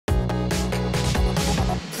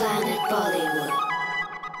Planet Bollywood.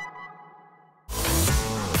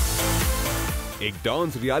 एक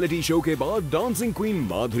dance reality show के बाद dancing queen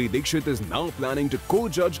Madhuri Dixit is now planning to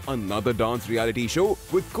co-judge another dance reality show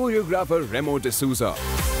with choreographer Remo D'Souza.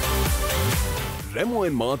 Remo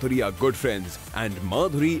and Madhuri are good friends, and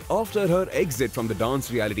Madhuri, after her exit from the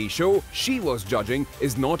dance reality show she was judging,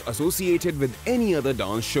 is not associated with any other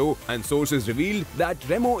dance show, and sources revealed that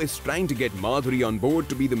Remo is trying to get Madhuri on board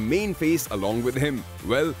to be the main face along with him.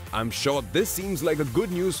 Well, I'm sure this seems like a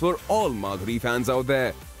good news for all Madhuri fans out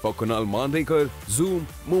there. For Kunal Mandekar, Zoom,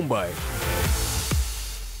 Mumbai.